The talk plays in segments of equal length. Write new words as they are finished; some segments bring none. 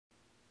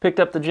Picked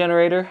up the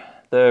generator.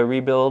 The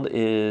rebuild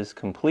is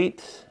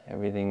complete.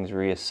 Everything's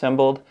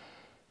reassembled.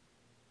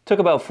 Took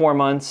about 4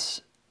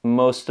 months.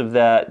 Most of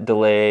that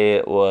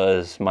delay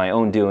was my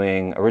own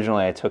doing.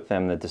 Originally, I took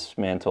them the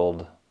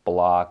dismantled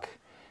block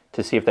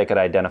to see if they could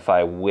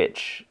identify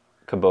which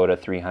Kubota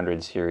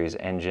 300 series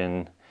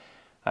engine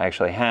I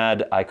actually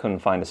had. I couldn't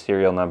find a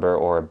serial number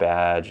or a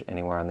badge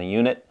anywhere on the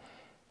unit.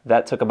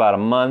 That took about a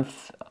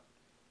month,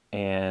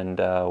 and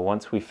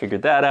once we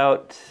figured that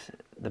out,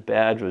 the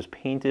badge was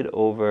painted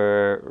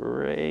over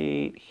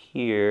right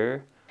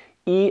here.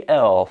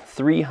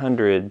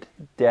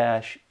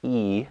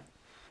 EL300-E.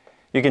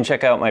 You can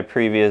check out my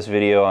previous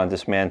video on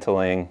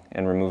dismantling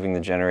and removing the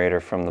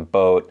generator from the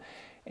boat,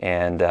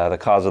 and the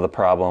cause of the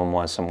problem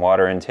was some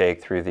water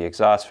intake through the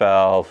exhaust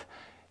valve.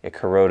 It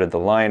corroded the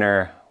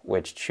liner,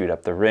 which chewed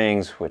up the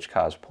rings, which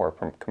caused poor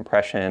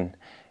compression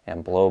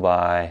and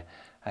blow-by.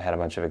 I had a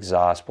bunch of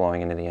exhaust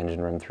blowing into the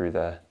engine room through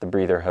the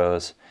breather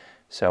hose.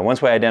 So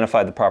once we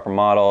identified the proper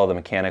model, the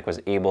mechanic was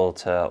able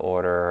to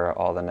order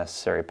all the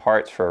necessary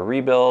parts for a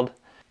rebuild.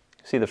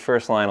 See the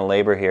first line of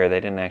labor here,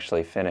 they didn't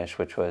actually finish,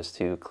 which was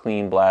to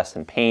clean, blast,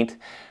 and paint.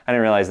 I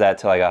didn't realize that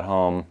till I got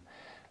home,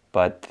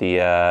 but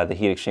the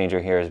heat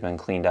exchanger here has been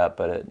cleaned up,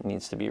 but it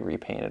needs to be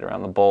repainted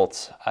around the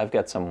bolts. I've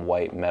got some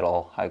white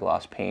metal high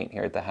gloss paint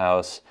here at the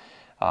house.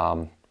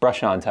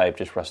 Brush on type,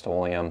 just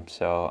Rust-Oleum,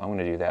 so I'm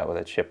gonna do that with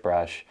a chip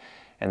brush.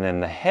 And then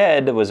the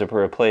head was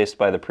replaced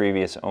by the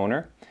previous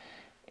owner,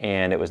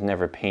 and it was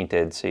never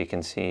painted, so you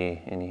can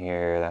see in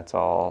here that's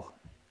all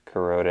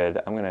corroded.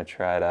 I'm gonna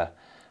try to,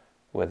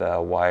 with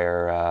a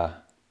wire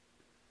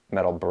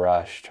metal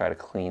brush, try to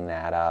clean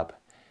that up,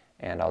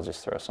 and I'll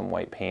just throw some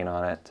white paint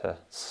on it to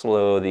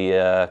slow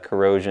the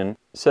corrosion.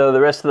 So the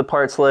rest of the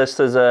parts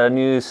list is a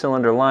new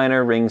cylinder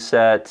liner, ring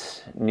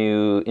set,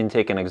 new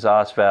intake and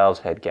exhaust valves,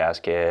 head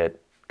gasket,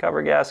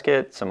 cover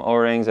gasket, some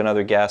O-rings and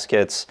other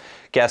gaskets.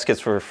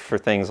 Gaskets for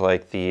things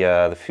like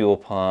the fuel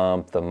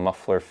pump, the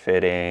muffler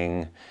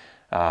fitting,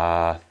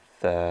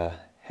 the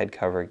head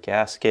cover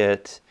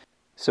gasket.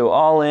 So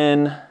all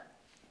in,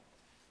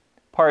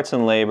 parts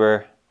and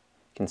labor,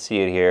 you can see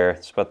it here.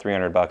 It's about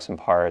 300 bucks in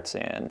parts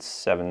and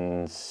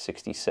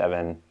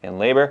 $767 in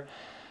labor.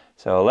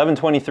 So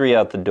 $1123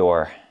 out the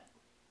door.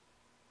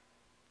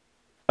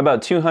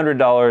 About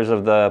 $200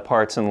 of the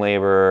parts and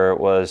labor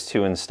was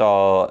to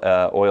install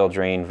an oil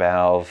drain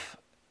valve.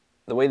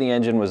 The way the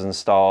engine was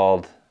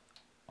installed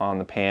on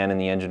the pan in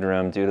the engine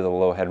room, due to the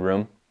low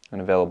headroom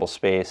and available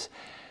space,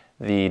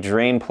 the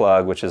drain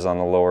plug, which is on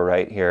the lower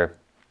right here,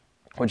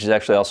 which is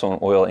actually also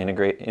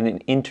an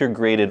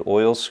integrated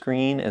oil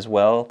screen as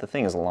well. The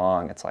thing is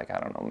long. It's like, I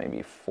don't know,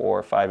 maybe 4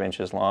 or 5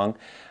 inches long.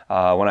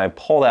 When I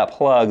pull that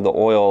plug, the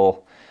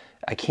oil,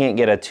 I can't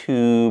get a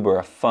tube or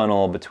a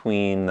funnel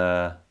between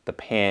the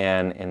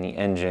pan and the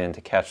engine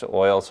to catch the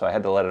oil, so I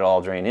had to let it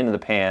all drain into the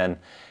pan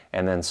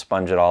and then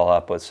sponge it all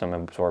up with some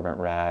absorbent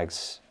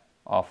rags.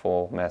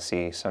 Awful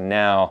messy. So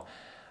now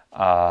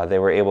they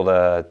were able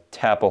to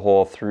tap a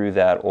hole through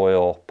that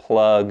oil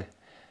plug,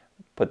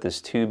 put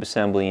this tube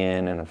assembly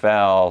in and a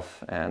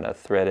valve and a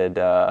threaded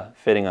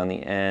fitting on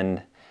the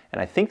end. And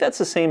I think that's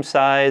the same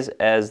size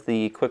as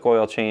the quick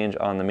oil change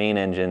on the main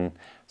engine,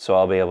 so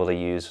I'll be able to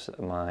use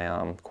my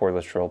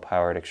cordless drill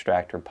powered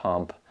extractor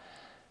pump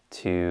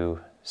to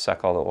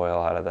suck all the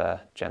oil out of the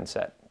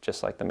genset,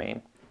 just like the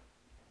main.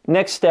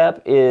 Next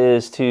step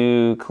is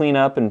to clean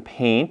up and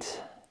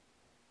paint,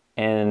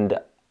 and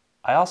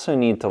I also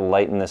need to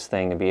lighten this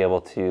thing to be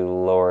able to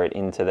lower it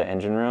into the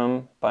engine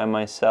room by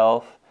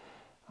myself.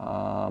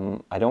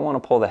 I don't want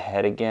to pull the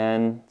head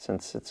again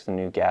since it's a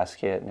new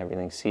gasket and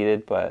everything's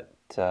seated, but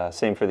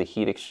same for the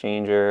heat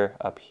exchanger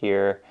up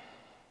here.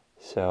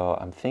 So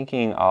I'm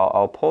thinking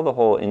I'll pull the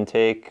whole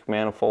intake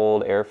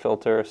manifold, air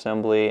filter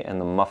assembly,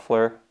 and the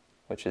muffler,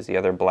 which is the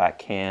other black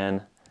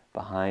can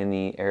behind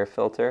the air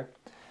filter.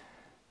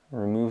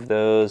 Remove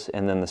those,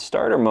 and then the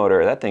starter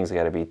motor, that thing's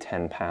got to be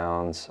 10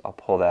 pounds. I'll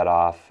pull that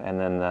off, and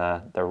then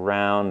the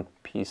round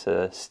piece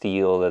of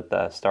steel that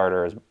the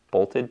starter is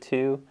bolted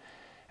to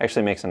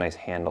actually makes a nice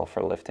handle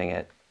for lifting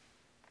it.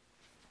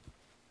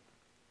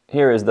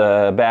 Here is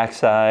the back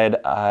side.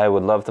 I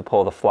would love to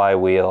pull the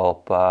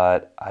flywheel,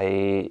 but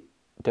I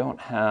don't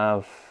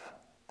have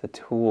the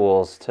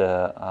tools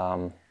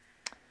to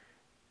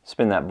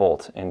spin that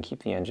bolt and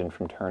keep the engine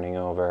from turning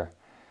over.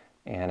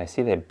 And I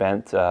see they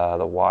bent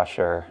the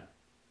washer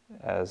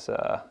as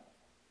a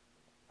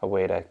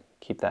way to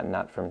keep that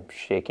nut from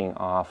shaking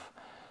off.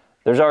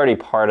 There's already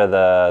part of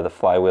the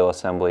flywheel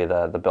assembly,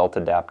 the belt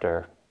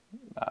adapter.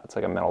 It's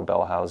like a metal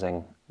bell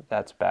housing.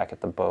 That's back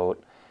at the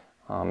boat.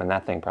 And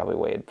that thing probably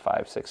weighed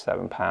 5, 6,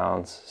 7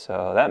 pounds.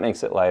 So that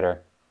makes it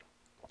lighter.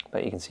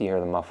 But you can see here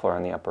the muffler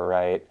on the upper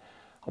right.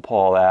 I'll pull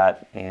all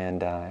that,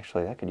 and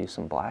actually that could use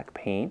some black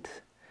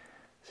paint.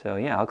 So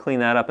yeah, I'll clean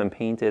that up and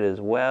paint it as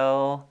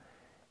well.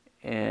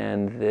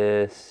 And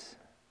this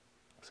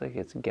looks like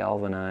it's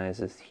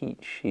galvanized, this heat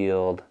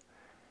shield.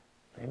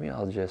 Maybe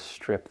I'll just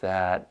strip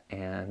that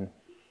and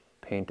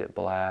paint it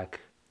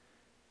black.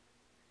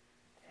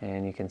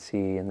 And you can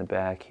see in the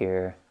back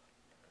here,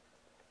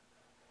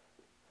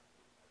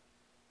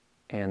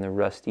 and the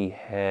rusty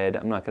head.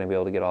 I'm not going to be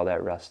able to get all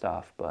that rust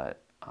off,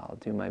 but I'll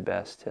do my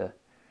best to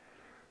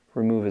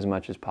remove as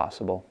much as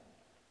possible.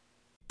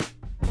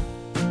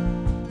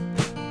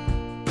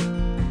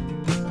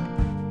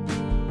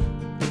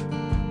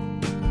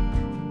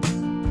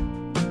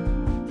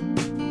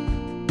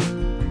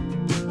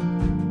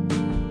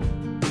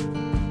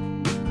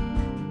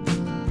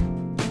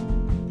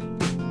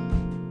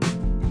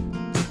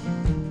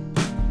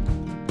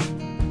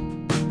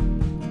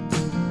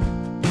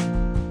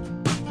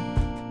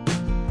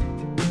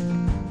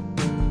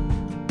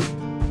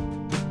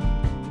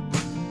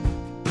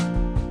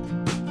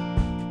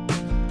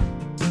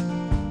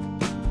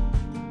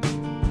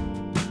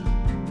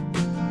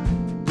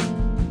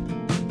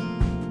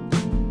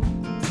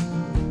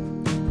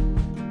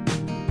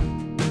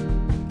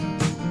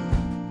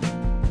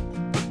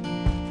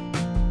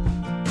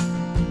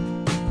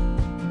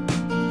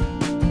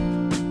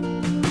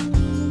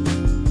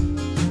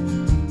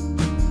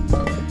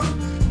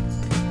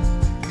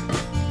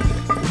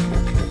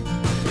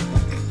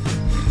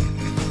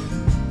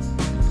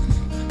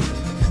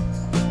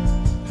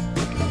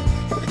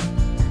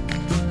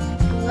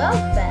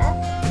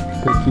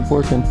 Keep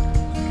working.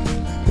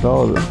 Get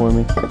all of it for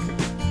me.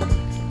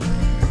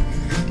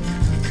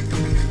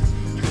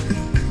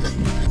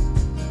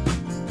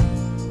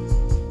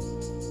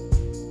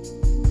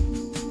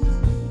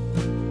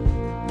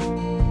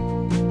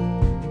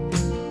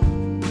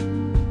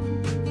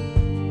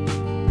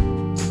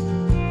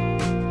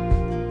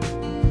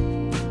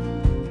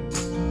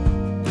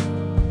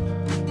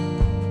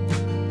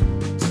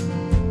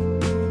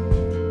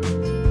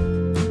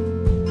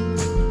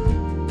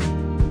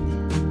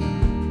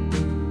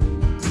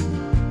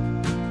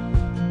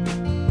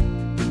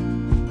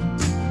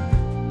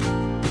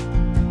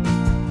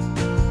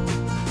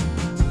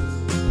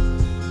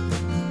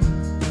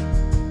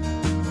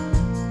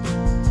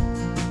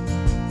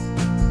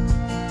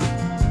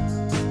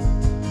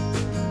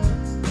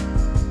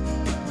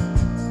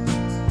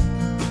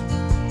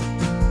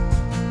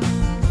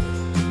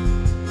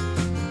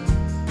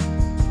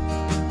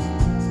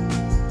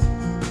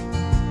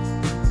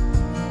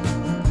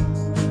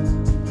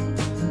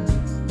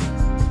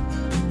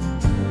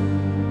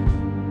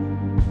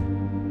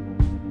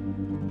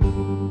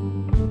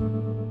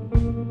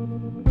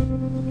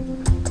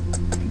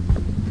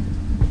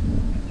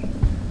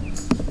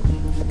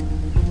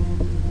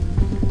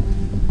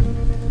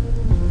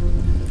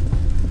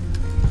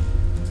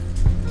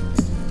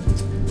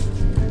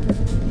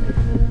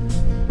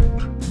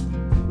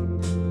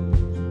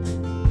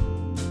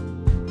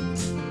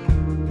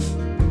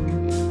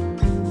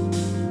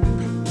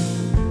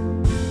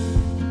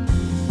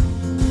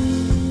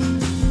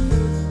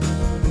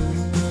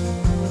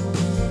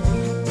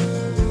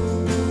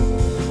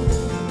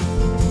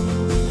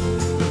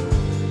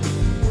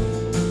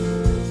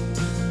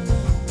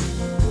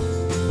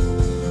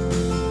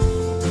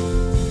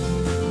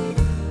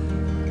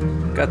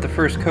 Got the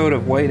first coat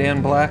of white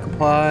and black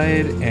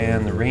applied,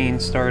 and the rain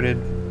started,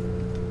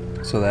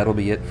 so that'll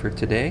be it for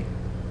today.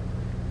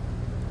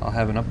 I'll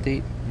have an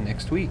update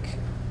next week.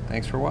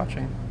 Thanks for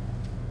watching.